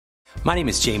My name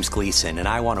is James Gleason, and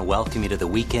I want to welcome you to the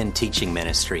weekend teaching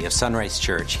ministry of Sunrise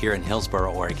Church here in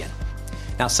Hillsboro, Oregon.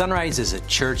 Now, Sunrise is a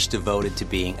church devoted to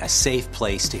being a safe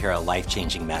place to hear a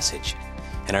life-changing message.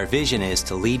 And our vision is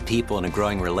to lead people in a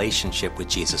growing relationship with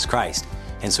Jesus Christ.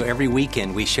 And so every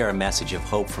weekend we share a message of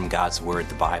hope from God's Word,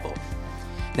 the Bible.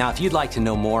 Now, if you'd like to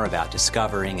know more about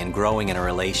discovering and growing in a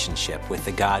relationship with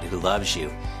the God who loves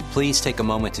you, please take a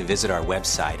moment to visit our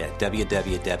website at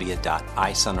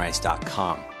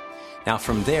www.isunrise.com. Now,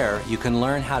 from there, you can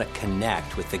learn how to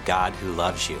connect with the God who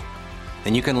loves you.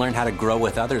 Then you can learn how to grow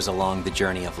with others along the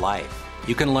journey of life.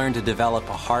 You can learn to develop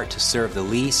a heart to serve the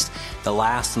least, the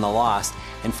last, and the lost.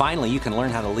 And finally, you can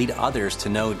learn how to lead others to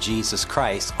know Jesus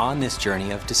Christ on this journey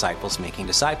of disciples making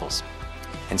disciples.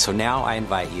 And so now I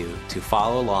invite you to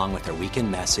follow along with our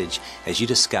weekend message as you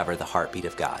discover the heartbeat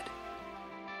of God.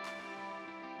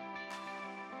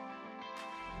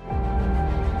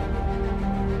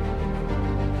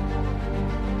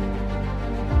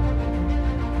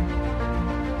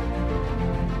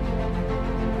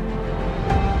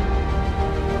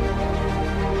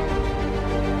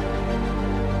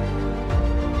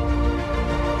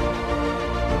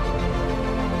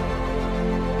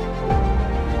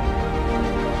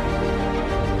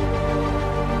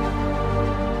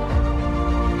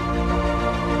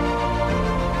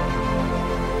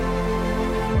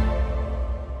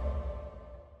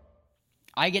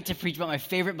 I get to preach about my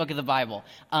favorite book of the Bible.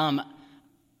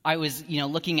 I was,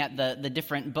 looking at the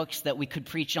different books that we could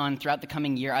preach on throughout the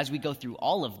coming year as we go through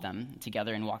all of them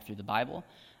together and walk through the Bible.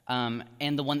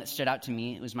 And the one that stood out to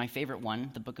me was my favorite one,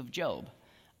 the book of Job.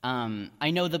 I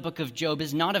know the book of Job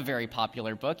is not a very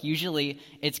popular book. Usually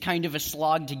it's kind of a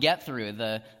slog to get through.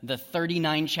 The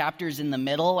 39 chapters in the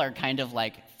middle are kind of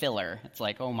like filler. It's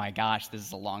like, oh my gosh, this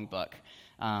is a long book.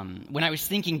 When I was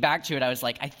thinking back to it, I was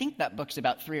like, I think that book's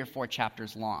about 3 or 4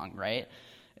 chapters long, right?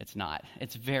 It's not.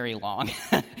 It's very long.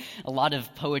 A lot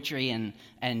of poetry and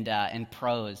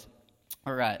prose,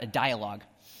 or a dialogue.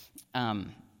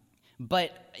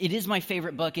 But it is my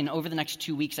favorite book, and over the next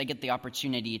 2 weeks, I get the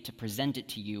opportunity to present it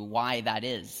to you, why it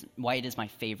is my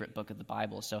favorite book of the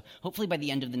Bible. So hopefully by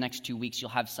the end of the next 2 weeks, you'll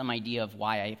have some idea of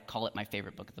why I call it my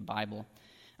favorite book of the Bible.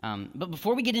 But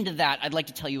before we get into that, I'd like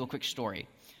to tell you a quick story.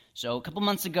 So a couple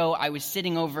months ago, I was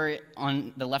sitting over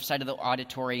on the left side of the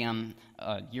auditorium,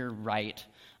 your right,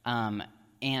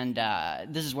 and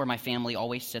this is where my family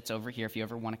always sits, over here. If you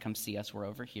ever want to come see us, we're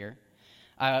over here.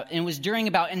 And it was during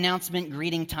about announcement,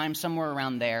 greeting time, somewhere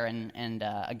around there, and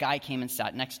a guy came and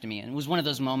sat next to me. And it was one of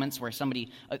those moments where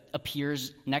somebody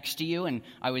appears next to you, and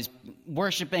I was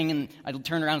worshiping, and I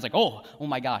turned around and was like, oh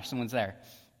my gosh, someone's there.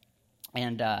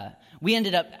 And we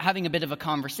ended up having a bit of a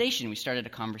conversation. We started a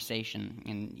conversation,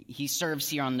 and he serves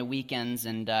here on the weekends,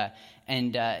 and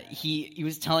he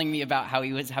was telling me about how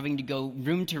he was having to go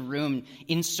room to room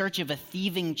in search of a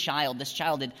thieving child. This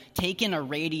child had taken a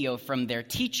radio from their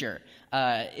teacher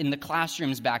in the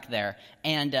classrooms back there,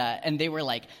 and they were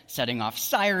like setting off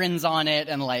sirens on it,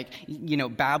 and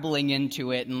babbling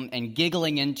into it and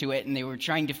giggling into it, and they were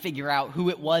trying to figure out who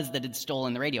it was that had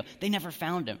stolen the radio. They never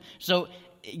found him. So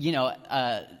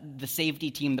the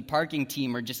safety team, the parking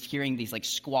team are just hearing these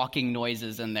squawking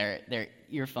noises in their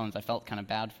earphones. I felt kind of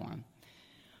bad for him.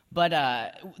 But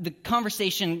the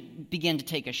conversation began to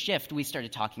take a shift. We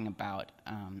started talking about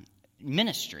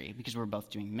ministry, because we're both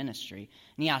doing ministry.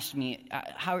 And he asked me,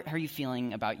 how are you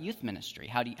feeling about youth ministry?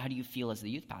 How do you feel as the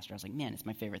youth pastor? I was like, man, it's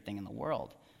my favorite thing in the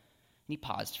world. And he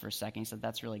paused for a second. He said,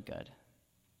 that's really good. And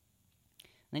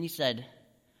then he said,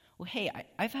 well, hey,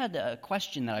 I've had a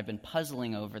question that I've been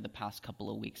puzzling over the past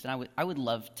couple of weeks, and I would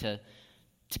love to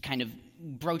kind of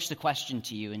broach the question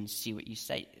to you and see what you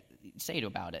say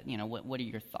about it. What are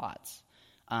your thoughts?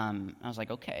 I was like,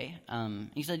 okay.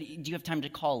 He said, do you have time to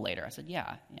call later? I said,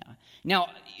 yeah. Now,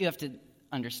 you have to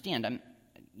understand,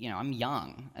 I'm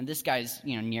young, and this guy's,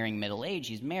 nearing middle age.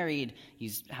 He's married.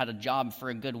 He's had a job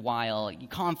for a good while.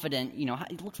 Confident.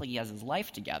 It looks like he has his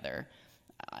life together.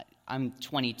 I'm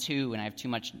 22 and I have too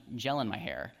much gel in my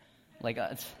hair.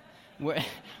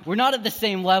 We're not at the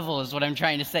same level, is what I'm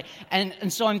trying to say.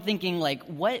 And so I'm thinking,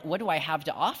 what do I have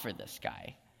to offer this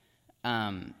guy?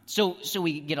 So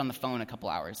we get on the phone a couple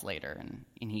hours later,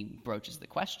 and he broaches the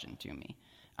question to me.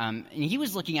 And he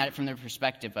was looking at it from the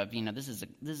perspective of, this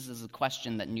is a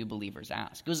question that new believers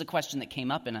ask. It was a question that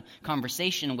came up in a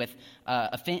conversation with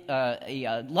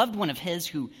a loved one of his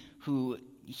who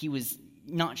he was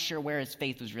not sure where his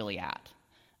faith was really at.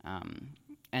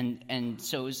 And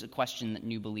so it was a question that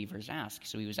new believers ask.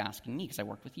 So he was asking me, because I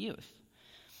work with youth.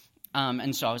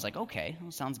 And so I was like, okay,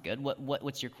 well, sounds good.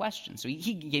 What's your question? So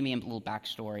he gave me a little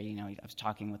backstory. I was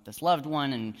talking with this loved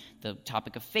one, and the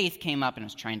topic of faith came up, and I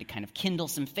was trying to kind of kindle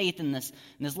some faith in this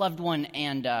loved one,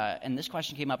 and this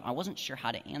question came up. I wasn't sure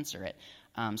how to answer it.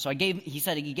 So he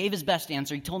said he gave his best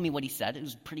answer. He told me what he said. It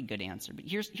was a pretty good answer. But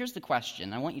here's the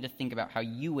question. I want you to think about how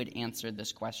you would answer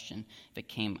this question if it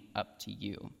came up to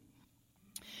you.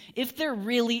 If there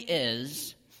really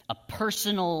is a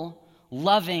personal,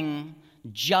 loving,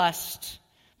 just,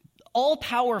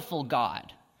 all-powerful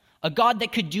God, a God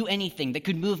that could do anything, that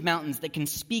could move mountains, that can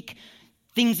speak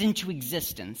things into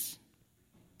existence,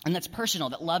 and that's personal,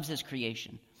 that loves his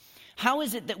creation, how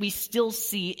is it that we still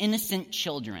see innocent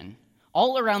children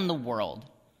all around the world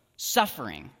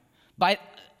suffering by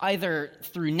either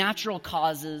through natural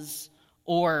causes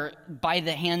or by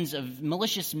the hands of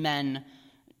malicious men?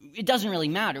 It doesn't really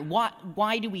matter.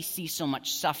 Why do we see so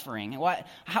much suffering?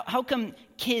 How come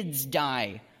kids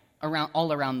die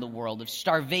all around the world of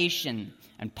starvation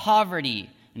and poverty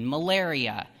and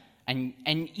malaria and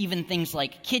even things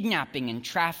like kidnapping and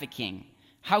trafficking?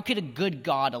 How could a good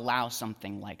God allow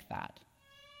something like that?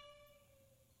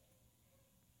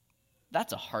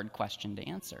 That's a hard question to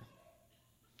answer.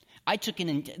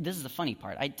 This is the funny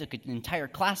part. I took an entire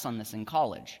class on this in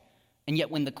college, and yet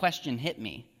when the question hit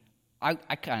me, I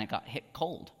kind of got hit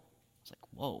cold. I was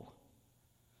like, whoa,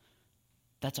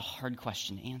 that's a hard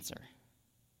question to answer.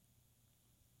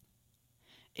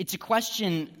 It's a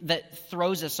question that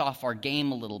throws us off our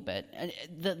game a little bit.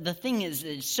 The thing is,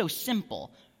 it's so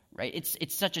simple, right?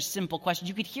 It's such a simple question.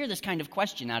 You could hear this kind of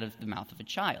question out of the mouth of a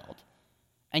child.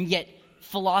 And yet,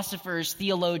 philosophers,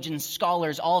 theologians,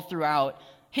 scholars all throughout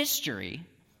history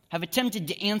have attempted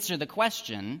to answer the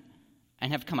question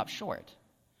and have come up short.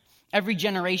 Every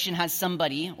generation has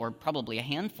somebody, or probably a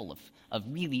handful of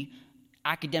really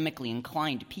academically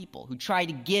inclined people who try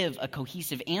to give a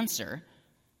cohesive answer,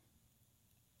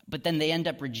 but then they end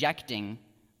up rejecting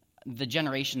the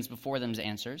generations before them's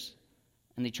answers,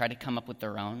 and they try to come up with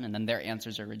their own, and then their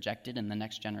answers are rejected, and the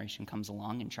next generation comes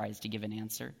along and tries to give an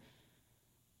answer.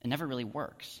 It never really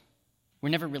works. We're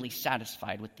never really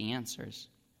satisfied with the answers.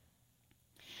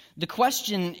 The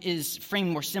question is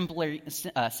framed more simply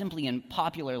and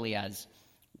popularly as,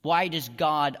 why does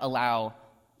God allow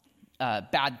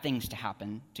bad things to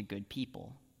happen to good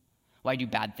people? Why do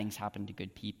bad things happen to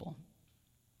good people?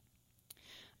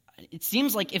 It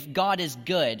seems like if God is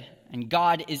good and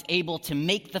God is able to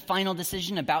make the final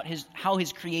decision about how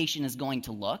his creation is going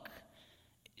to look,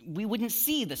 we wouldn't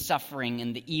see the suffering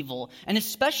and the evil, and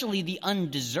especially the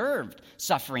undeserved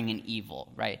suffering and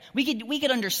evil, right? We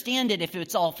could understand it if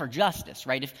it's all for justice,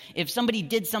 right? If somebody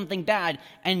did something bad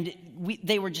and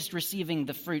they were just receiving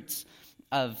the fruits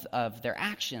of their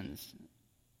actions.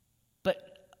 But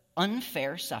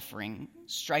unfair suffering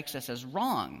strikes us as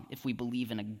wrong if we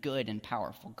believe in a good and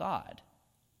powerful God.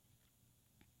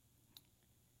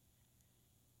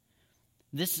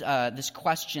 This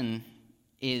question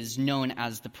is known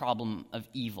as the problem of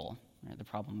evil. Right? The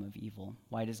problem of evil.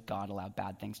 Why does God allow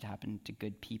bad things to happen to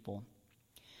good people?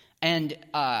 And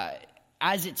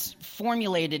as it's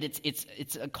formulated,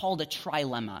 it's called a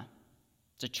trilemma.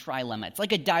 It's a trilemma. It's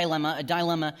like a dilemma. A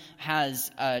dilemma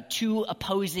has two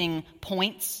opposing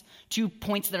points, 2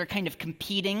 points that are kind of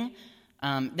competing.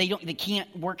 They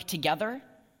can't work together.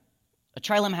 A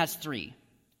trilemma has 3.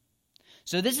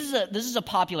 So this is a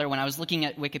popular one. I was looking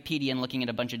at Wikipedia and looking at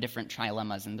a bunch of different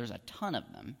trilemmas, and there's a ton of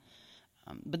them.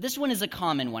 But this one is a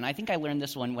common one. I think I learned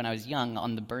this one when I was young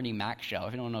on the Bernie Mac show.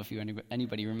 I don't know if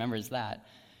anybody remembers that.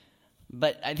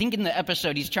 But I think in the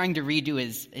episode, he's trying to redo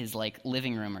his like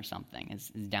living room or something, his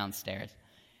downstairs.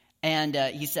 And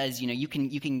he says, you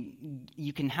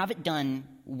can have it done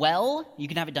well, you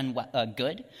can have it done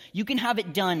good, you can have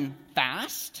it done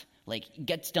fast, like it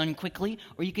gets done quickly,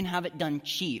 or you can have it done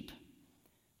cheap.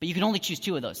 But you can only choose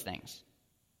 2 of those things.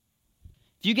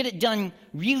 If you get it done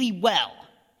really well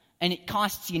and it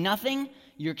costs you nothing,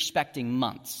 you're expecting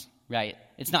months, right?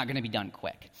 It's not going to be done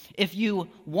quick. If you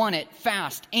want it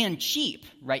fast and cheap,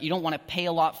 right? You don't want to pay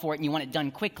a lot for it and you want it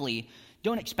done quickly,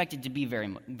 don't expect it to be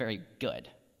very, very good.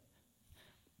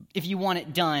 If you want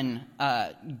it done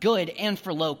good and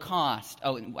for low cost,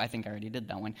 I think I already did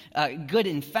that one, good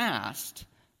and fast,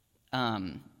 you're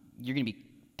going to be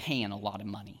paying a lot of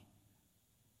money.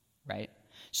 Right?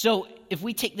 So if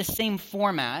we take the same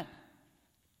format,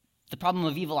 the problem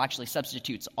of evil actually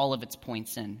substitutes all of its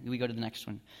points in. We go to the next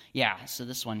one. Yeah, so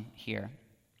this one here.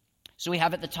 So we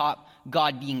have at the top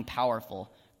God being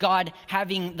powerful, God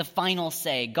having the final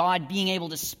say, God being able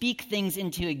to speak things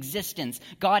into existence,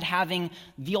 God having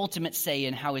the ultimate say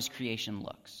in how his creation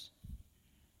looks.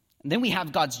 And then we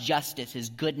have God's justice, his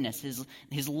goodness,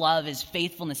 his love, his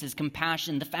faithfulness, his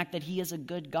compassion, the fact that he is a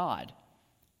good God.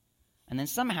 And then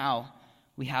somehow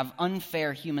we have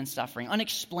unfair human suffering,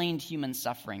 unexplained human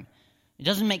suffering. It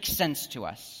doesn't make sense to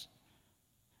us.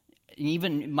 And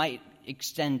even it might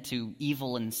extend to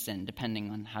evil and sin, depending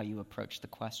on how you approach the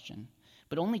question.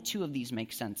 But only two of these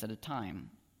make sense at a time.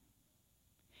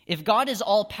 If God is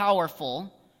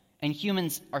all-powerful and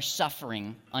humans are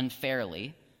suffering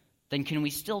unfairly, then can we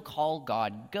still call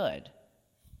God good?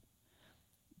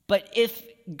 But if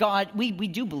God, we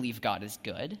do believe God is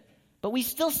good, but we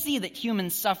still see that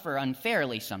humans suffer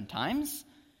unfairly sometimes,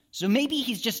 so maybe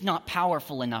he's just not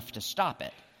powerful enough to stop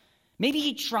it. Maybe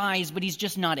he tries, but he's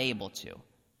just not able to.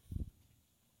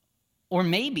 Or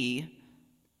maybe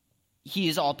he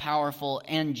is all-powerful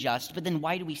and just, but then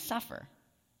why do we suffer?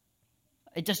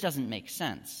 It just doesn't make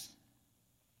sense.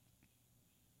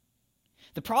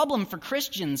 The problem for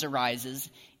Christians arises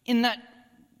in that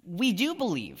we do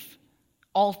believe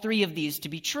all three of these to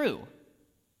be true.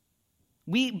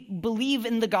 We believe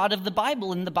in the God of the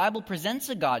Bible, and the Bible presents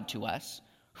a God to us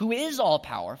who is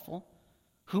all-powerful,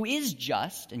 who is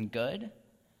just and good,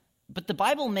 but the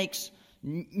Bible makes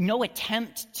no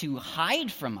attempt to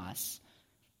hide from us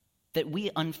that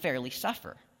we unfairly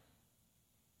suffer.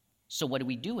 So what do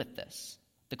we do with this?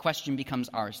 The question becomes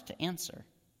ours to answer.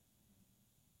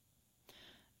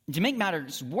 To make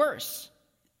matters worse,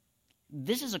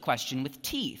 this is a question with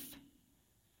teeth.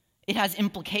 It has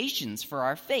implications for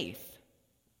our faith.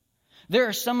 There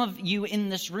are some of you in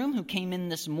this room who came in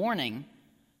this morning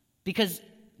because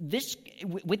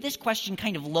with this question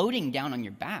kind of loading down on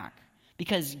your back,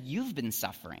 because you've been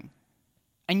suffering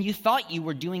and you thought you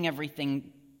were doing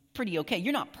everything pretty okay.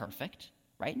 You're not perfect,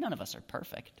 right? None of us are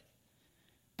perfect.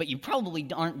 But you probably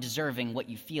aren't deserving what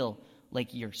you feel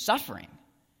like you're suffering.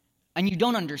 And you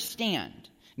don't understand.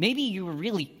 Maybe you were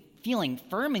really feeling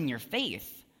firm in your faith.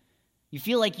 You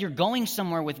feel like you're going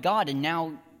somewhere with God, and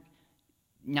now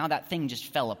that thing just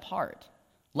fell apart.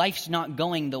 Life's not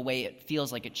going the way it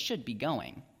feels like it should be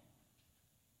going.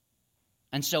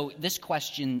 And so this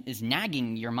question is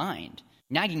nagging your mind,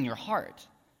 nagging your heart,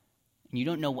 and you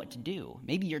don't know what to do.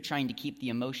 Maybe you're trying to keep the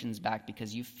emotions back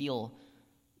because you feel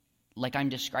like I'm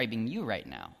describing you right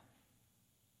now.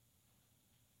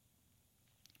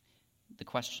 The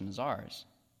question is ours.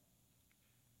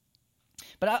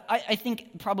 But I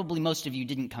think probably most of you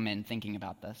didn't come in thinking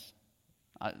about this.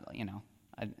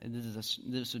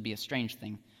 This would be a strange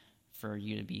thing for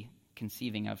you to be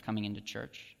conceiving of coming into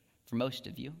church, for most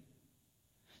of you.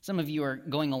 Some of you are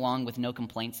going along with no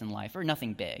complaints in life, or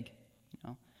nothing big.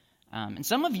 And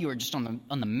some of you are just on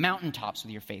the mountaintops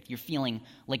with your faith. You're feeling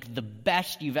like the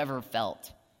best you've ever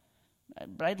felt.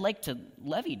 But I'd like to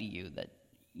levy to you that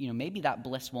maybe that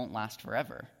bliss won't last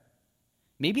forever.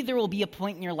 Maybe there will be a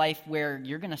point in your life where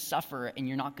you're going to suffer and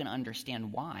you're not going to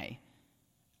understand why.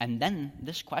 And then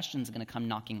this question is going to come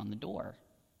knocking on the door.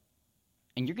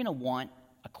 And you're going to want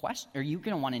a question, or you're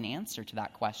going to want an answer to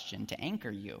that question to anchor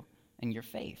you in your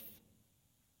faith.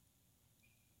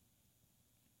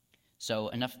 So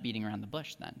enough beating around the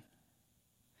bush then.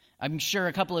 I'm sure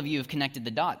a couple of you have connected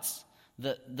the dots.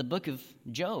 The book of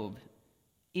Job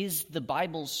is the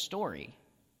Bible's story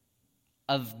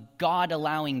of God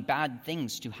allowing bad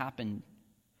things to happen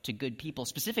to good people,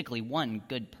 specifically one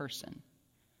good person.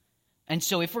 And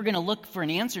so if we're going to look for an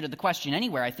answer to the question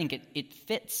anywhere, I think it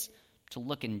fits to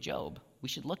look in Job. We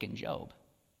should look in Job.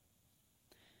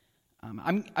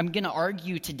 I'm going to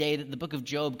argue today that the book of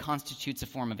Job constitutes a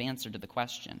form of answer to the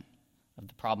question of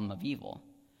the problem of evil.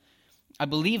 I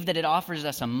believe that it offers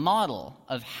us a model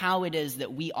of how it is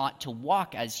that we ought to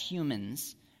walk as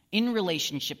humans in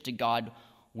relationship to God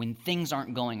when things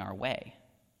aren't going our way,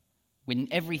 when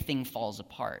everything falls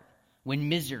apart, when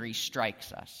misery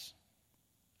strikes us.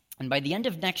 And by the end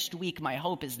of next week, my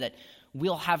hope is that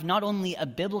we'll have not only a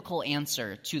biblical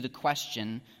answer to the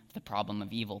question the problem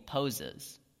of evil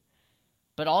poses,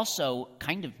 but also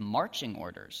kind of marching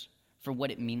orders for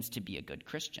what it means to be a good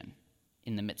Christian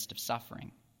in the midst of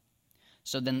suffering.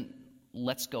 So then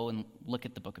let's go and look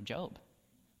at the book of Job.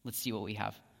 Let's see what we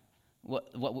have,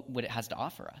 what it has to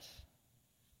offer us.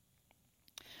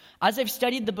 As I've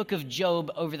studied the book of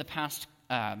Job over the past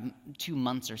 2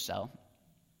 months or so,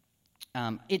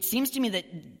 it seems to me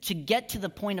that to get to the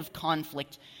point of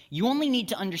conflict, you only need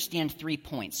to understand 3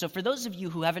 points. So for those of you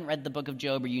who haven't read the book of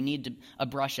Job or you need a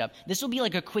brush up, this will be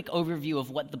like a quick overview of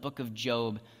what the book of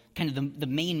Job, kind of the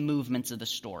main movements of the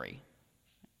story.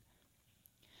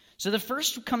 So the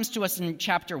first comes to us in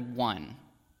chapter 1.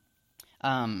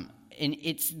 And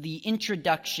it's the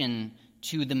introduction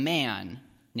to the man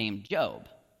named Job.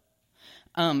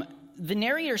 the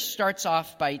narrator starts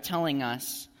off by telling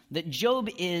us that Job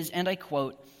is, and I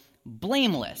quote,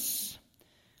 blameless,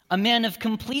 a man of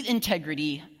complete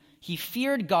integrity. He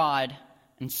feared God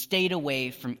and stayed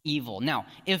away from evil. Now,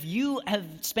 if you have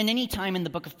spent any time in the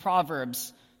book of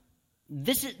Proverbs,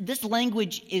 this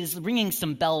language is ringing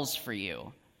some bells for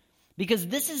you. Because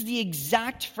this is the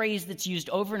exact phrase that's used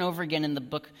over and over again in the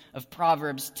book of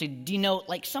Proverbs to denote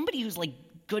like somebody who's like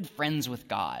good friends with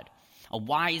God. A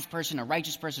wise person, a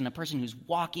righteous person, a person who's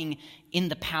walking in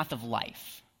the path of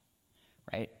life.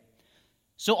 Right?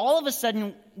 So all of a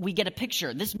sudden we get a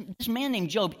picture. This man named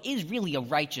Job is really a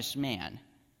righteous man.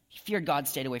 He feared God,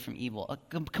 stayed away from evil.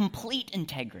 A complete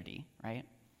integrity, right?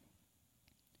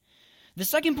 The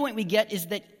second point we get is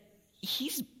that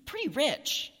he's pretty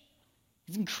rich.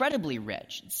 He's incredibly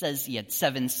rich. It says he had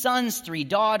 7 sons, 3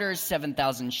 daughters,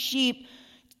 7,000 sheep,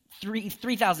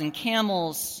 3,000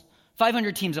 camels,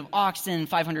 500 teams of oxen,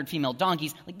 500 female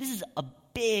donkeys. Like, this is a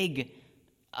big,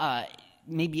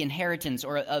 maybe inheritance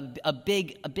or a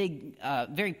big,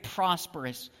 very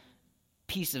prosperous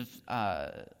piece of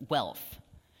wealth.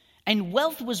 And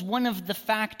wealth was one of the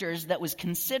factors that was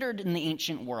considered in the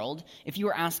ancient world if you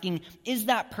were asking, is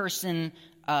that person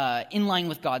in line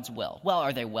with God's will? Well,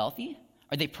 are they wealthy?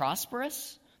 Are they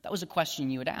prosperous? That was a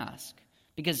question you would ask.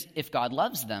 Because if God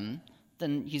loves them,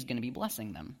 then he's going to be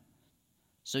blessing them.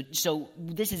 So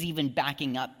this is even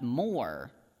backing up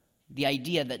more the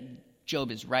idea that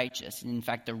Job is righteous. And in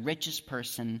fact, the richest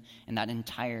person in that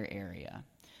entire area.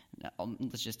 Now,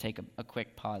 let's just take a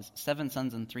quick pause. 7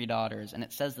 sons and 3 daughters, and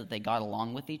it says that they got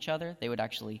along with each other. They would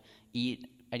actually eat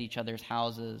at each other's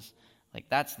houses. Like,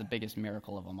 that's the biggest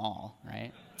miracle of them all,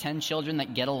 right? 10 children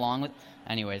that get along with...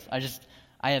 Anyways,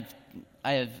 I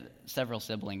have several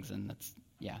siblings, and that's...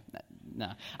 Yeah,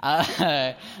 no.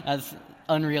 That's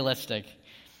unrealistic.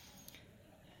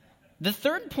 The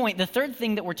third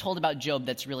thing that we're told about Job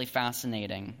that's really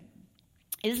fascinating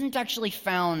isn't actually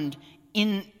found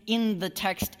in the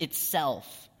text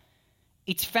itself.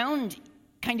 It's found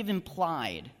kind of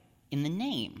implied in the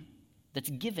name that's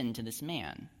given to this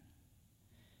man.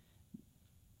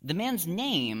 The man's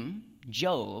name,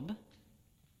 Job,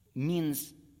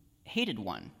 means hated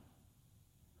one.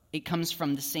 It comes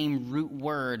from the same root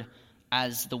word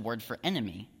as the word for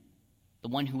enemy, the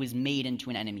one who is made into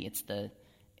an enemy. It's the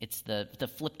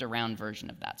flipped around version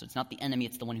of that. So it's not the enemy,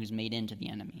 it's the one who's made into the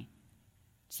enemy.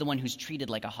 It's the one who's treated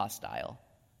like a hostile,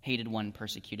 hated one,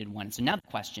 persecuted one. So now the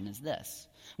question is this.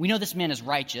 We know this man is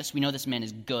righteous. We know this man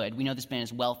is good. We know this man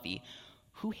is wealthy.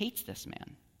 Who hates this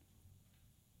man?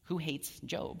 Who hates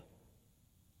Job?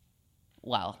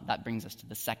 Well, that brings us to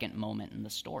the second moment in the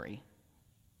story.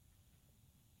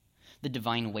 The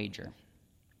divine wager.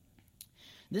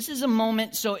 This is a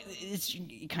moment, so it's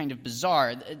kind of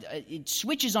bizarre. It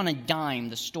switches on a dime,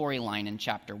 the storyline in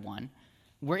chapter 1.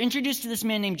 We're introduced to this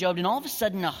man named Job, and all of a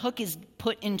sudden a hook is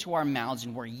put into our mouths,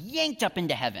 and we're yanked up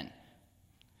into heaven.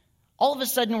 All of a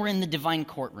sudden we're in the divine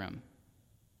courtroom.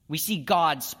 We see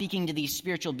God speaking to these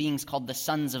spiritual beings called the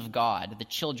sons of God, the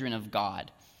children of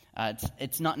God.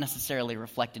 It's not necessarily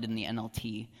reflected in the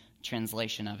NLT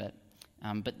translation of it.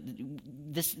 But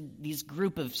these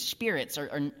group of spirits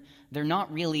they're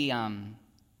not really they're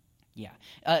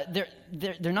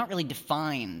not really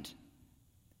defined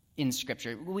in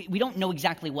Scripture. We don't know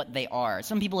exactly what they are.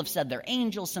 Some people have said they're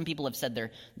angels. Some people have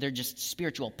said they're just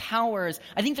spiritual powers.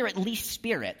 I think they're at least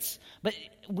spirits, but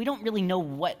we don't really know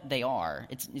what they are.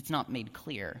 It's not made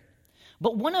clear.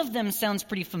 But one of them sounds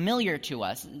pretty familiar to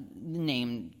us,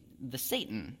 named the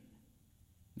Satan.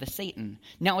 The Satan.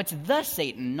 Now, it's the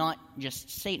Satan, not just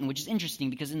Satan, which is interesting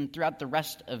because throughout the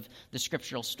rest of the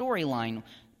scriptural storyline,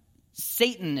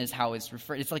 Satan is how it's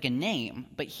referred. It's like a name,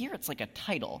 but here it's like a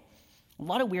title. A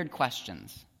lot of weird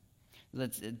questions.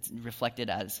 It's reflected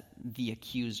as the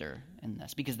accuser in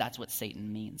this because that's what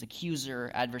Satan means.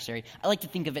 Accuser, adversary. I like to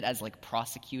think of it as like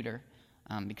prosecutor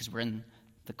because we're in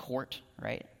the court,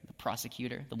 right? The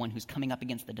prosecutor, the one who's coming up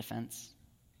against the defense.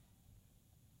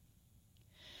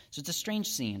 So it's a strange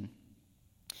scene.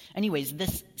 Anyways,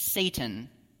 this Satan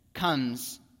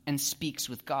comes and speaks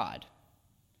with God.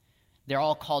 They're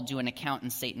all called to an account,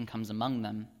 and Satan comes among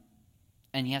them,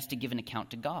 and he has to give an account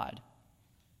to God.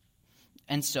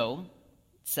 And so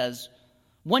it says,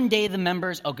 one day the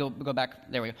members. Oh, go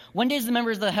back. There we go. One day the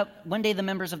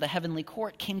members of the heavenly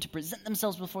court came to present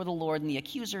themselves before the Lord, and the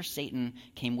accuser Satan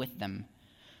came with them.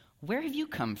 Where have you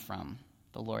come from?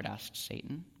 The Lord asked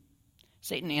Satan.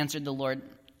 Satan answered the Lord,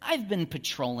 I've been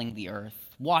patrolling the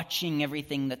earth, watching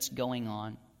everything that's going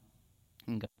on.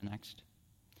 And go next.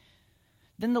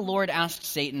 Then the Lord asked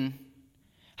Satan,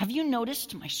 have you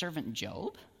noticed my servant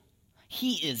Job?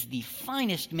 He is the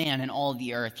finest man in all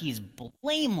the earth. He is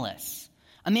blameless,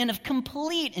 a man of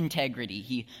complete integrity.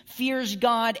 He fears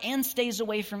God and stays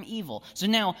away from evil. So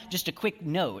now, just a quick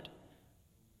note.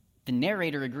 The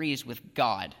narrator agrees with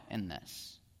God in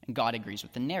this, and God agrees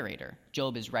with the narrator.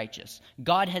 Job is righteous.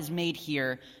 God has made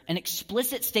here an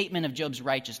explicit statement of Job's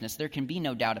righteousness. There can be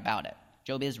no doubt about it.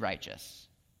 Job is righteous.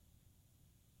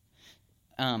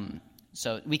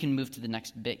 So we can move to the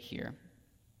next bit here.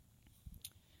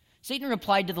 Satan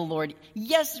replied to the Lord,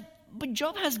 "Yes, but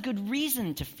Job has good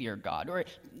reason to fear God." Or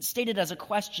stated as a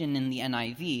question in the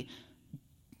NIV,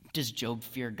 does Job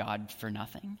fear God for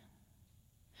nothing?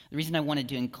 The reason I wanted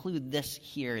to include this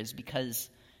here is because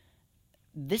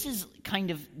this is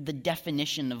kind of the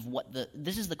definition of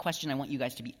this is the question I want you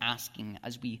guys to be asking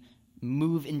as we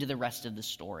move into the rest of the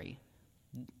story.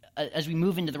 As we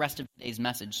move into the rest of today's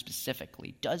message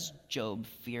specifically, does Job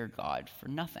fear God for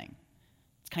nothing?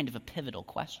 It's kind of a pivotal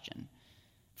question.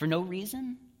 For no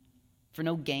reason? For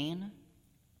no gain?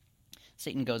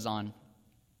 Satan goes on.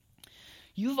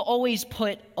 "You've always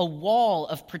put a wall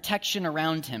of protection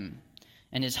around him,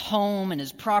 and his home and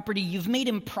his property. You've made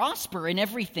him prosper in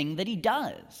everything that he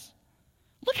does.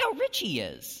 Look how rich he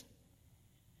is.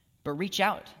 But reach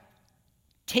out.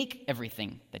 Take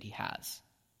everything that he has,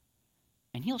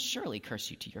 and he'll surely curse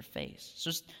you to your face."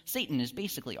 So Satan is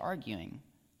basically arguing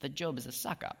that Job is a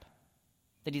suck-up,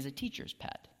 that he's a teacher's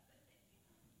pet.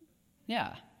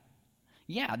 Yeah,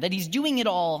 that he's doing it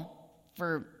all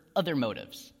for other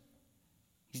motives.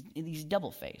 He's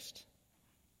double-faced.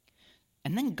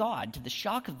 And then God, to the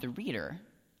shock of the reader,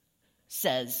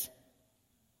 says,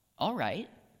 "All right,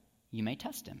 you may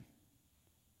test him.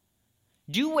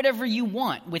 Do whatever you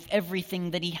want with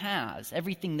everything that he has,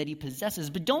 everything that he possesses,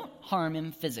 but don't harm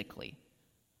him physically."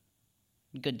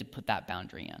 Good to put that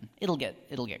boundary in. It'll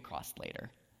get crossed later.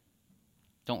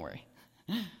 Don't worry.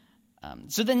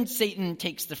 So then Satan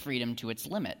takes the freedom to its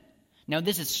limit. Now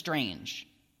this is strange.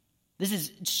 This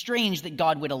is strange that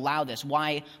God would allow this.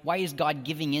 Why is God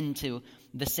giving in to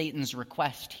the Satan's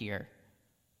request here?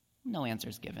 No answer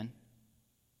is given.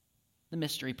 The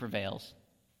mystery prevails.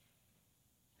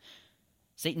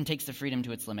 Satan takes the freedom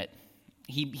to its limit.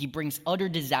 He brings utter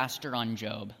disaster on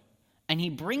Job. And he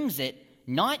brings it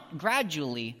not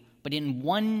gradually, but in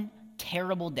one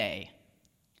terrible day.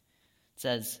 It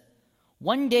says,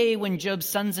 "One day when Job's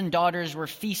sons and daughters were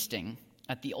feasting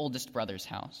at the oldest brother's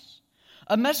house,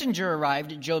 a messenger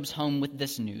arrived at Job's home with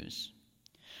this news.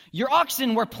 'Your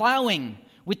oxen were plowing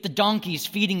with the donkeys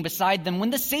feeding beside them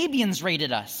when the Sabians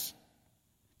raided us.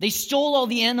 They stole all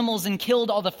the animals and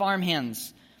killed all the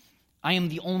farmhands. I am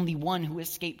the only one who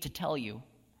escaped to tell you.'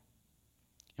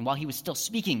 And while he was still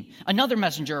speaking, another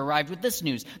messenger arrived with this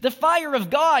news. 'The fire of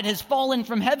God has fallen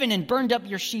from heaven and burned up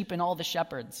your sheep and all the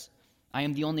shepherds. I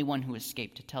am the only one who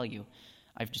escaped to tell you.'"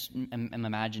 I'm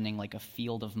imagining like a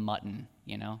field of mutton,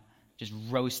 just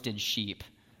roasted sheep.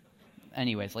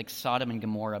 Anyways, like Sodom and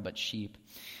Gomorrah, but sheep.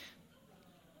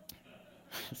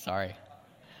 Sorry.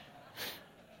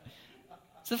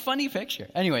 It's a funny picture.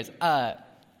 Anyways,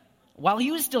 while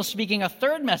he was still speaking, a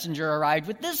third messenger arrived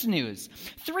with this news.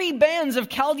 3 bands of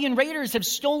Chaldean raiders have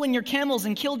stolen your camels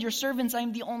and killed your servants. I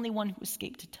am the only one who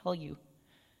escaped to tell you."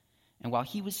 And while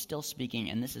he was still speaking,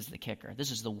 and this is the kicker,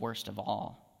 this is the worst of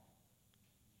all.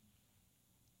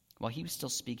 While he was still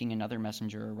speaking, another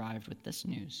messenger arrived with this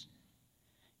news.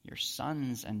 "Your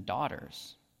sons and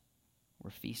daughters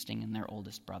were feasting in their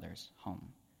oldest brother's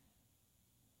home."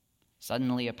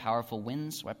 Suddenly, a powerful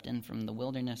wind swept in from the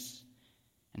wilderness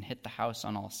and hit the house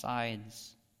on all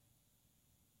sides.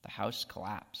 The house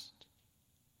collapsed,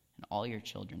 and all your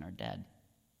children are dead.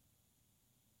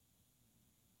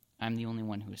 I'm the only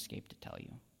one who escaped to tell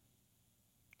you.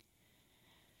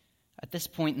 At this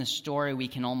point in the story, we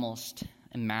can almost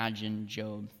imagine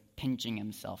Job pinching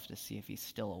himself to see if he's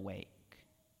still awake,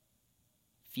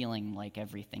 feeling like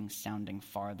everything's sounding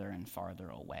farther and farther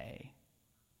away.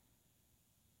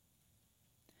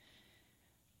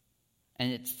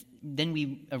 And then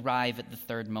we arrive at the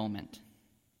third moment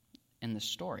in the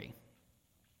story,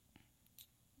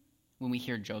 when we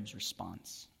hear Job's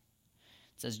response.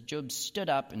 It says, "Job stood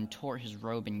up and tore his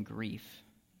robe in grief,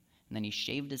 and then he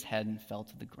shaved his head and fell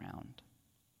to the ground."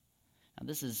 Now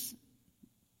this is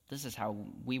how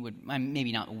we would,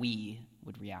 maybe not we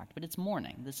would react, but it's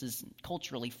mourning. This is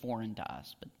culturally foreign to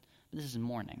us, but this is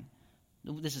mourning.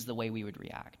 This is the way we would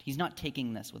react. He's not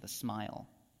taking this with a smile.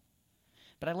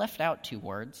 But I left out 2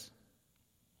 words.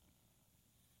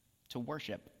 To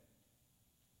worship.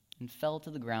 And fell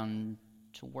to the ground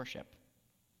to worship.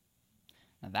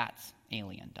 Now that's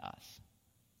alien to us.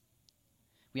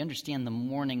 We understand the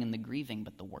mourning and the grieving,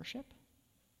 but the worship?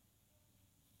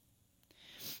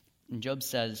 And Job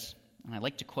says, and I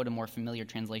like to quote a more familiar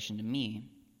translation to me,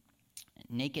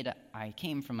 "Naked I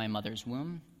came from my mother's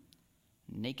womb,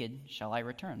 naked shall I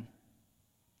return.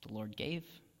 The Lord gave,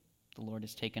 the Lord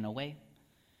has taken away.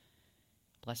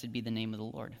 Blessed be the name of the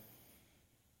Lord."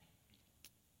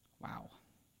 Wow.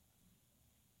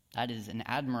 That is an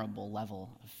admirable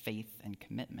level of faith and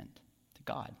commitment to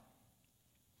God.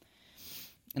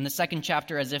 In the second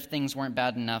chapter, as if things weren't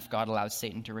bad enough, God allows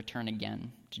Satan to return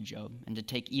again to Job and to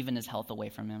take even his health away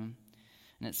from him.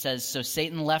 And it says, "So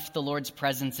Satan left the Lord's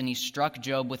presence, and he struck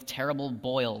Job with terrible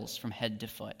boils from head to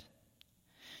foot.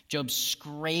 Job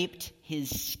scraped his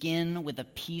skin with a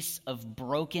piece of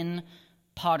broken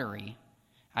pottery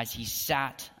as he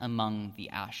sat among the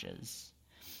ashes."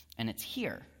 And it's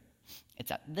here,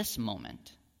 it's at this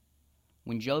moment,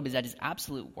 when Job is at his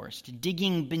absolute worst,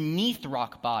 digging beneath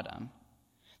rock bottom,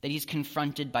 that he's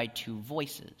confronted by two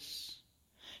voices.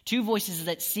 Two voices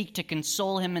that seek to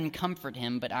console him and comfort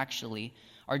him, but actually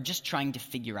are just trying to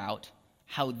figure out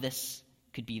how this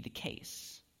could be the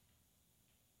case.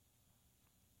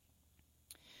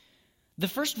 The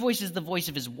first voice is the voice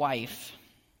of his wife.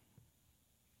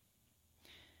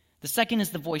 The second is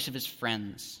the voice of his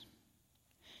friends.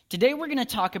 Today we're going to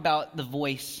talk about the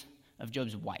voice of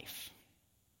Job's wife,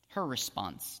 her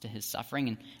response to his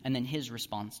suffering, and then his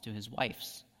response to his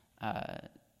wife's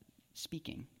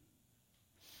speaking.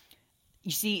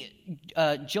 You see,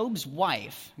 Job's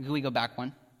wife, can we go back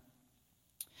one?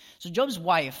 So Job's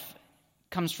wife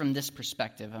comes from this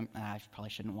perspective. I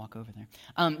probably shouldn't walk over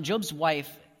there. Job's wife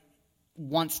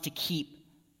wants to keep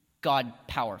God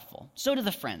powerful. So do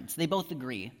the friends. They both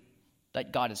agree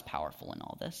that God is powerful in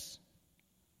all this.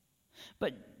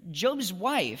 But Job's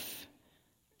wife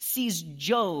sees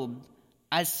Job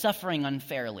as suffering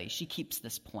unfairly. She keeps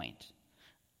this point.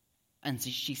 And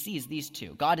so she sees these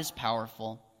two. God is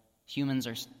powerful. Humans,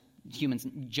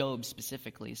 Job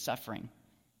specifically, is suffering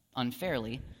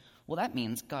unfairly. Well, that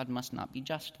means God must not be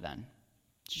just then.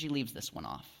 So she leaves this one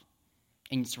off.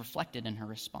 And it's reflected in her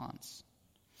response.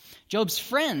 Job's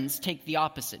friends take the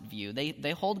opposite view.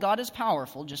 They hold God as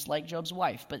powerful, just like Job's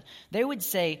wife. But they would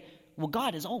say, well,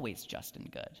 God is always just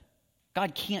and good.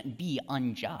 God can't be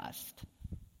unjust.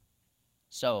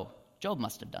 So Job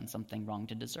must have done something wrong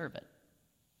to deserve it.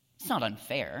 It's not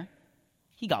unfair.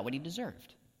 He got what he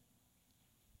deserved.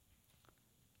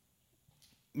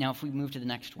 Now, if we move to the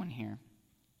next one here,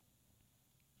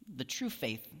 the true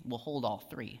faith will hold all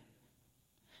three.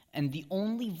 And the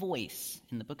only voice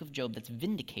in the book of Job that's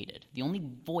vindicated, the only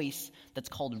voice that's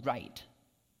called right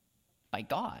by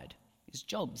God, is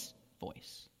Job's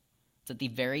voice. It's at the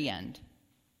very end.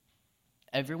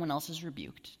 Everyone else is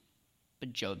rebuked,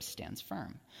 but Job stands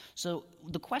firm. So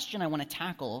the question I want to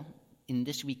tackle in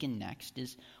this week and next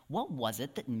is, what was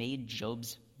it that made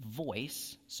Job's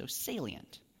voice so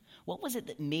salient? What was it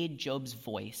that made Job's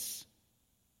voice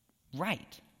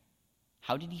right?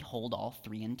 How did he hold all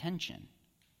three in tension?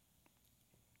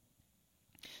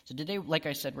 So today, like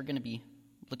I said, we're going to be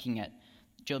looking at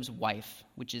Job's wife,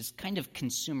 which is kind of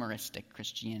consumeristic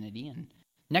Christianity. And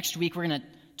next week, we're going to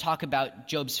talk about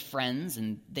Job's friends,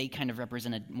 and they kind of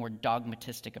represent a more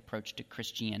dogmatistic approach to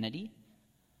Christianity.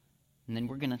 And then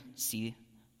we're going to see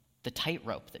the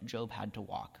tightrope that Job had to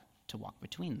walk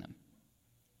between them.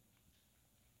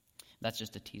 That's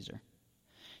just a teaser.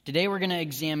 Today we're going to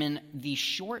examine the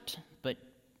short but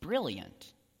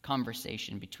brilliant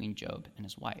conversation between Job and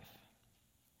his wife.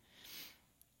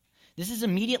 This is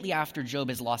immediately after Job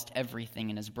has lost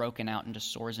everything and has broken out into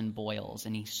sores and boils.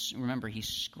 And he's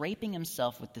scraping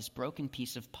himself with this broken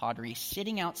piece of pottery,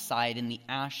 sitting outside in the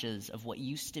ashes of what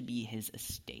used to be his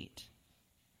estate.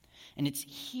 And it's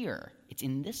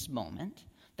in this moment,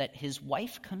 that his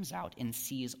wife comes out and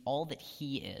sees all that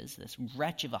he is, this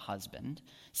wretch of a husband,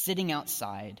 sitting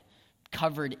outside,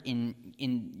 covered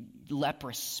in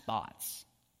leprous spots,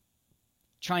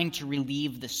 trying to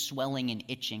relieve the swelling and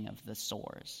itching of the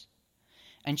sores.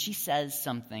 And she says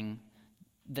something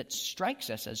that strikes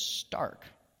us as stark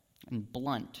and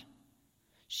blunt.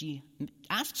 She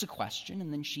asks a question,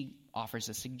 and then she offers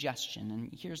a suggestion.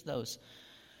 And here's those.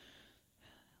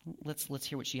 Let's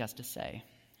hear what she has to say.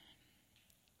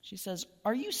 She says,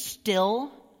 "Are you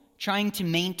still trying to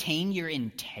maintain your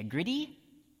integrity?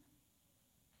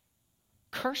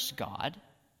 Curse God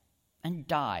and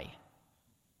die."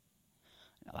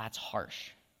 Now, that's harsh,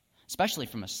 especially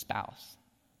from a spouse.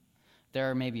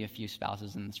 There are maybe a few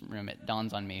spouses in this room, it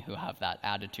dawns on me, who have that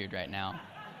attitude right now.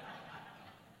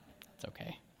 It's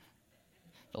okay.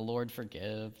 The Lord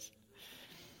forgives.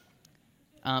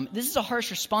 This is a harsh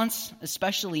response,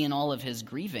 especially in all of his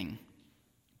grieving.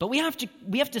 But we have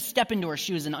to step into her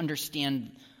shoes and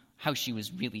understand how she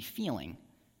was really feeling.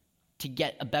 to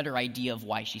get a better idea of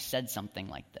why she said something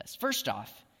like this. First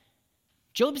off,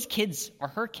 Job's kids are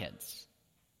her kids.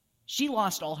 She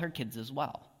lost all her kids as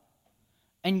well.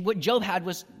 And what Job had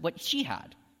was what she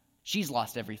had. She's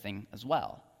lost everything as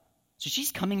well. So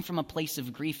she's coming from a place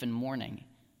of grief and mourning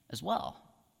as well.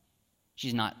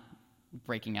 She's not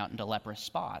breaking out into leprous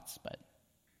spots, but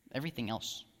everything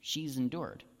else she's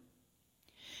endured.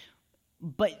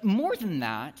 But more than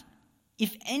that,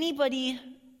 if anybody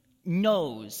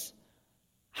knows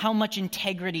how much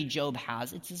integrity Job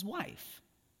has, it's his wife.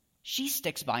 She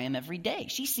sticks by him every day.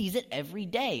 She sees it every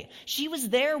day. She was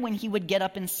there when he would get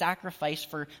up and sacrifice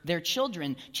for their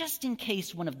children, just in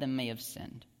case one of them may have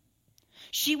sinned.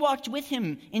 She walked with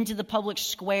him into the public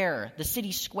square, the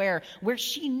city square, where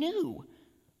she knew,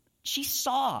 she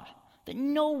saw that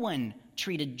no one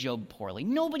treated Job poorly.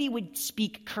 Nobody would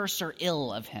speak curse or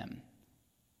ill of him.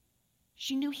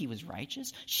 She knew he was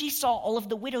righteous. She saw all of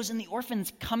the widows and the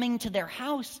orphans coming to their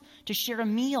house to share a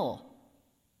meal.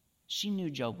 She knew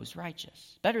Job was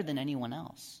righteous, better than anyone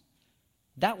else.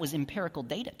 That was empirical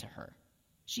data to her.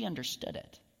 She understood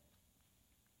it.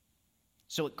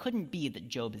 So it couldn't be that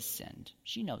Job has sinned.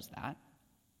 She knows that.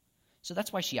 So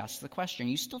that's why she asks the question, are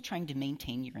you still trying to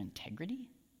maintain your integrity?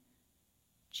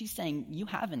 She's saying, you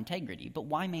have integrity, but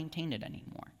why maintain it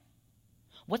anymore?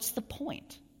 What's the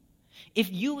point?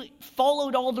 If you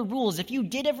followed all the rules, if you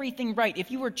did everything right, if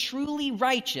you were truly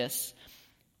righteous,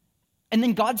 and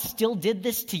then God still did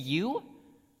this to you,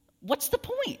 what's the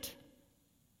point?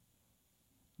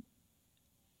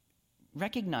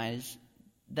 Recognize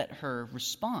that her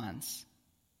response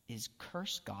is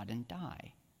curse God and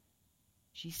die.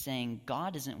 She's saying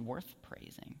God isn't worth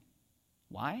praising.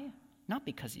 Why? Not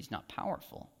because he's not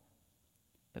powerful,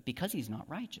 but because he's not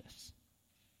righteous.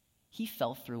 He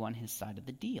fell through on his side of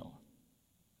the deal.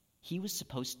 He was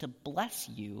supposed to bless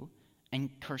you and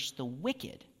curse the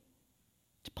wicked,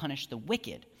 to punish the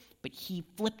wicked, but he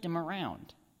flipped him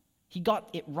around. He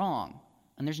got it wrong,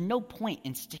 and there's no point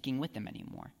in sticking with him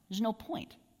anymore. There's no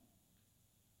point.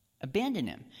 Abandon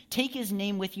him. Take his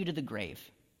name with you to the grave.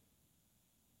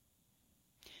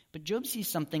 But Job sees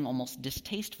something almost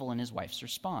distasteful in his wife's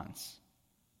response.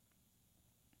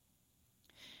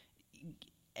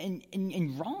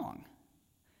 And wrong.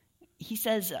 He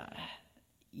says,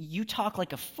 you talk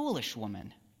like a foolish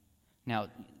woman. Now,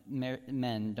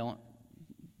 men, don't,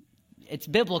 it's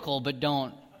biblical, but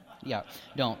don't. No,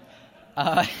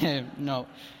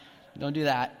 don't do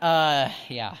that.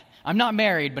 I'm not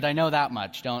married, but I know that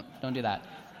much. Don't do that.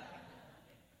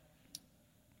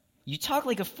 You talk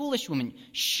like a foolish woman.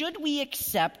 Should we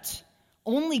accept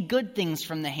only good things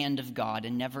from the hand of God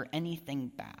and never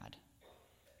anything bad?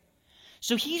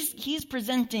 So he's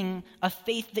presenting a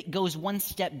faith that goes one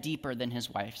step deeper than his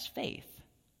wife's faith.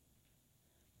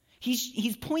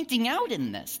 He's pointing out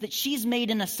in this that she's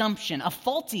made an assumption, a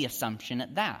faulty assumption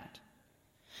at that.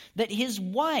 That his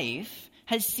wife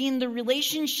has seen the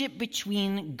relationship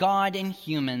between God and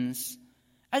humans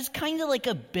as kind of like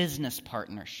a business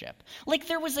partnership. Like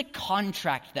there was a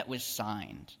contract that was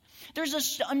signed. There's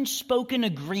an unspoken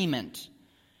agreement.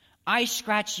 I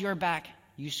scratch your back,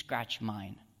 you scratch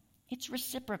mine. It's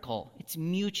reciprocal, it's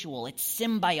mutual, it's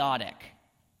symbiotic.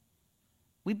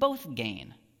 We both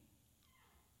gain.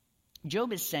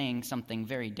 Job is saying something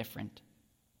very different.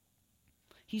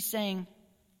 He's saying,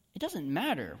 it doesn't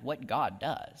matter what God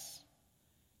does,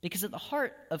 because at the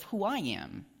heart of who I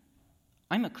am,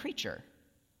 I'm a creature.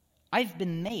 I've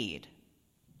been made.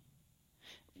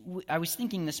 I was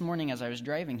thinking this morning as I was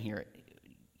driving here,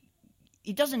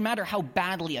 it doesn't matter how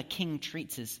badly a king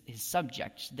treats his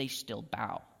subjects, they still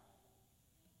bow.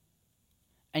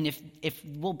 And if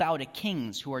we'll bow to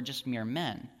kings who are just mere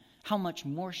men, how much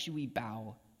more should we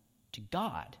bow to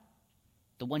God,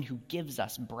 the one who gives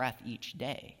us breath each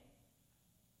day?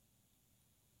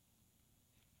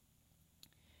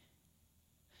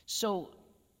 So,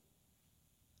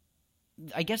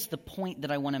 I guess the point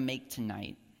that I want to make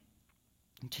tonight,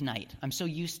 I'm so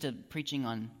used to preaching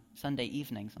on Sunday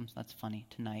evenings, that's funny,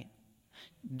 tonight.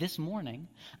 This morning,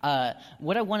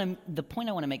 the point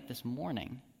I want to make this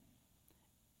morning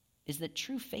is that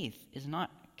true faith is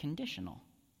not conditional.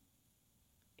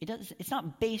 It's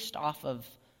not based off of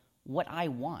what I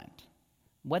want,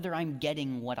 whether I'm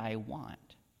getting what I want.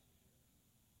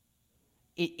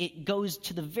 It goes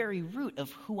to the very root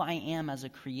of who I am as a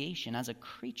creation, as a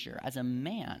creature, as a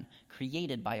man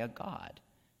created by a God.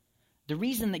 The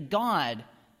reason that God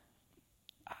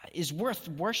is worth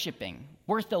worshiping,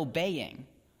 worth obeying,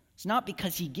 it's not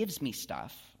because he gives me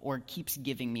stuff or keeps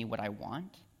giving me what I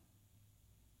want.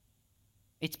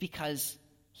 It's because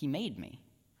he made me.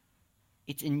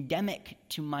 It's endemic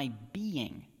to my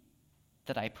being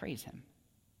that I praise him.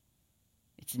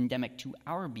 It's endemic to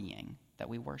our being that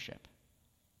we worship.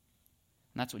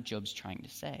 And that's what Job's trying to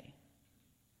say.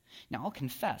 Now, I'll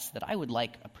confess that I would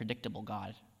like a predictable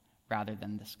God rather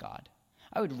than this God.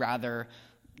 I would rather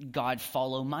God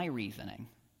follow my reasoning.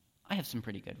 I have some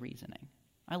pretty good reasoning.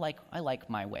 I like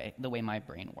my way, the way my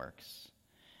brain works.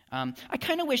 I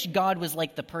kind of wish God was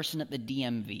like the person at the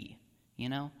DMV, you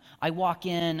know? I walk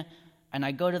in and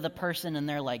I go to the person and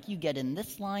they're like, you get in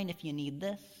this line if you need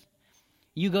this.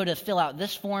 You go to fill out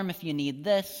this form if you need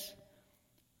this.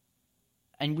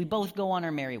 And we both go on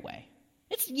our merry way.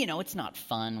 It's not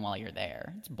fun while you're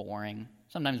there. It's boring.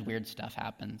 Sometimes weird stuff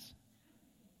happens.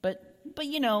 But at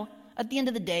the end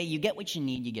of the day, you get what you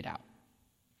need, you get out.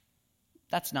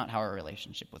 That's not how our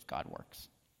relationship with God works.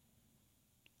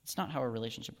 It's not how our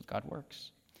relationship with God works.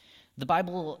 The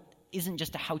Bible isn't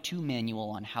just a how-to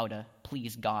manual on how to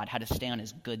please God, how to stay on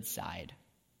his good side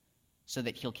so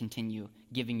that he'll continue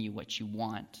giving you what you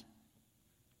want.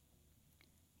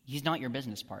 He's not your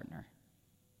business partner.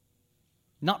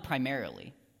 Not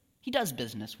primarily. He does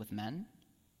business with men.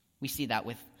 We see that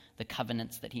with the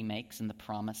covenants that he makes and the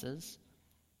promises.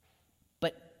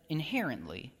 But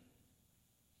inherently,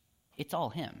 it's all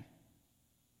him.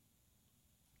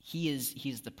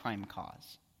 He's the prime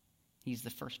cause. He's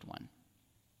the first one.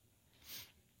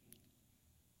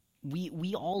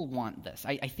 We all want this.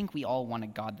 I think we all want a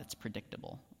God that's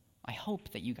predictable. I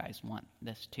hope that you guys want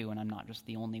this too, and I'm not just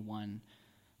the only one.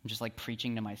 I'm just like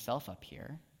preaching to myself up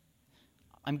here.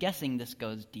 I'm guessing this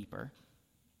goes deeper.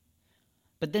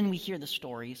 But then we hear the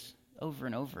stories over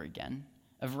and over again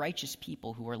of righteous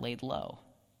people who are laid low.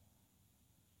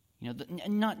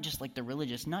 Not just like the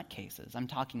religious nutcases. I'm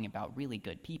talking about really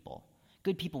good people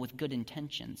with good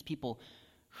intentions, people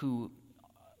who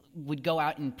would go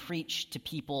out and preach to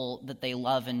people that they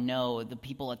love and know, the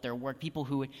people at their work, people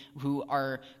who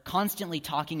are constantly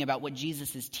talking about what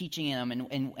Jesus is teaching them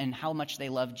and how much they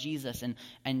love Jesus.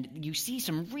 And you see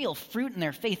some real fruit in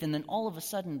their faith, and then all of a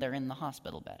sudden they're in the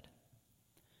hospital bed.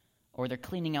 Or they're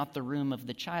cleaning out the room of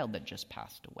the child that just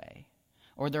passed away.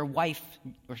 Or their wife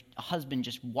or husband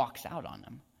just walks out on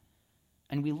them.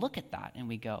 And we look at that and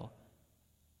we go,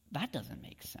 that doesn't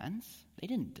make sense. They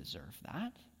didn't deserve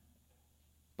that.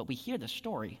 But we hear the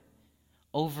story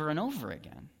over and over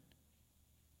again.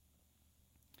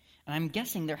 And I'm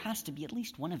guessing there has to be at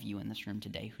least one of you in this room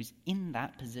today who's in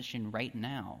that position right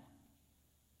now.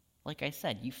 Like I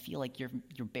said, you feel like you're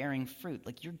bearing fruit,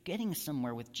 like you're getting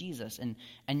somewhere with Jesus, and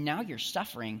now you're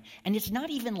suffering. And it's not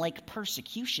even like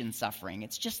persecution suffering.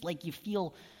 It's just like you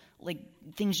feel like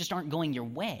things just aren't going your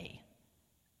way.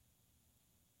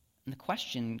 And the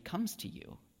question comes to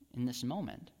you in this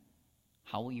moment.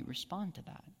 How will you respond to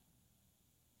that?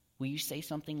 Will you say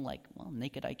something like, well,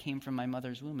 naked I came from my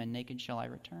mother's womb, and naked shall I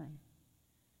return?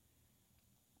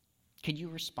 Could you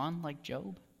respond like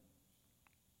Job?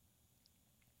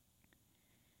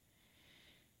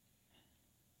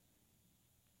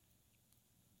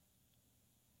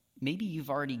 Maybe you've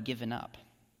already given up.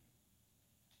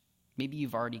 Maybe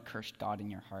you've already cursed God in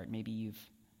your heart. Maybe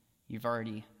you've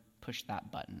already pushed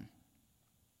that button.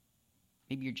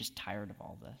 Maybe you're just tired of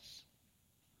all this.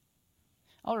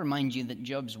 I'll remind you that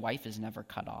Job's wife is never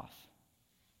cut off.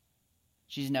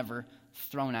 She's never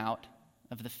thrown out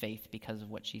of the faith because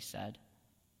of what she said.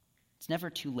 It's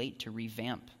never too late to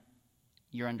revamp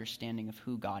your understanding of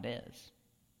who God is.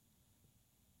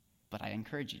 But I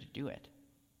encourage you to do it,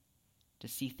 to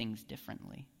see things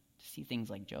differently, to see things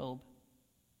like Job.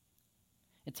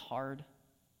 It's hard,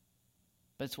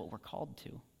 but it's what we're called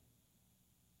to.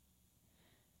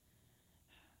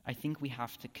 I think we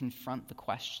have to confront the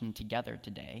question together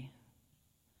today.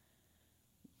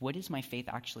 What is my faith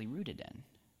actually rooted in?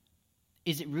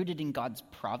 Is it rooted in God's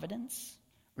providence,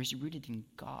 or is it rooted in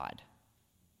God?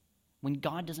 When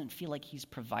God doesn't feel like he's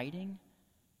providing,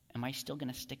 am I still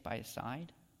going to stick by his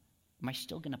side? Am I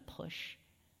still going to push?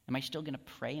 Am I still going to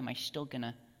pray? Am I still going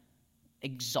to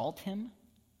exalt him?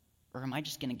 Or am I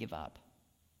just going to give up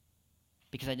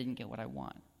because I didn't get what I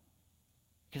want?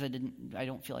 Because I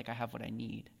don't feel like I have what I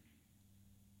need.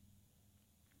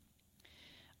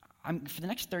 For the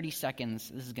next 30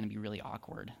 seconds, this is going to be really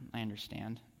awkward, I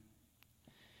understand.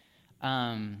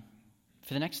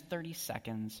 For the next 30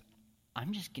 seconds,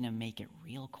 I'm just going to make it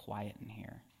real quiet in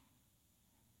here.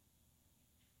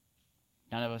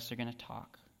 None of us are going to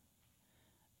talk.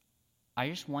 I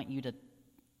just want you to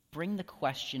bring the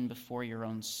question before your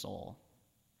own soul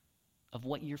of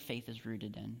what your faith is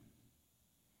rooted in.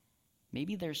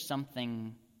 Maybe there's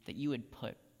something that you would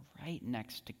put right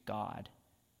next to God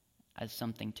as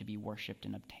something to be worshipped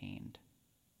and obtained.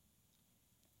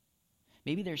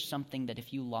 Maybe there's something that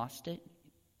if you lost it,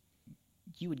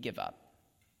 you would give up.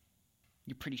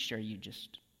 You're pretty sure you'd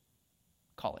just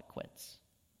call it quits.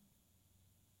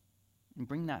 And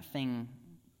bring that thing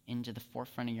into the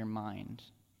forefront of your mind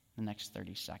the next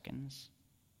 30 seconds.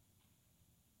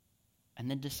 And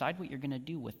then decide what you're going to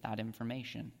do with that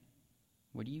information.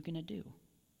 What are you going to do?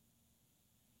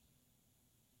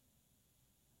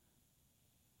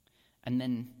 And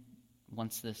then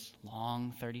once this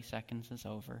long 30 seconds is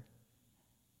over,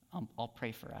 I'll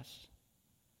pray for us.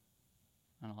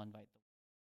 And I'll invite the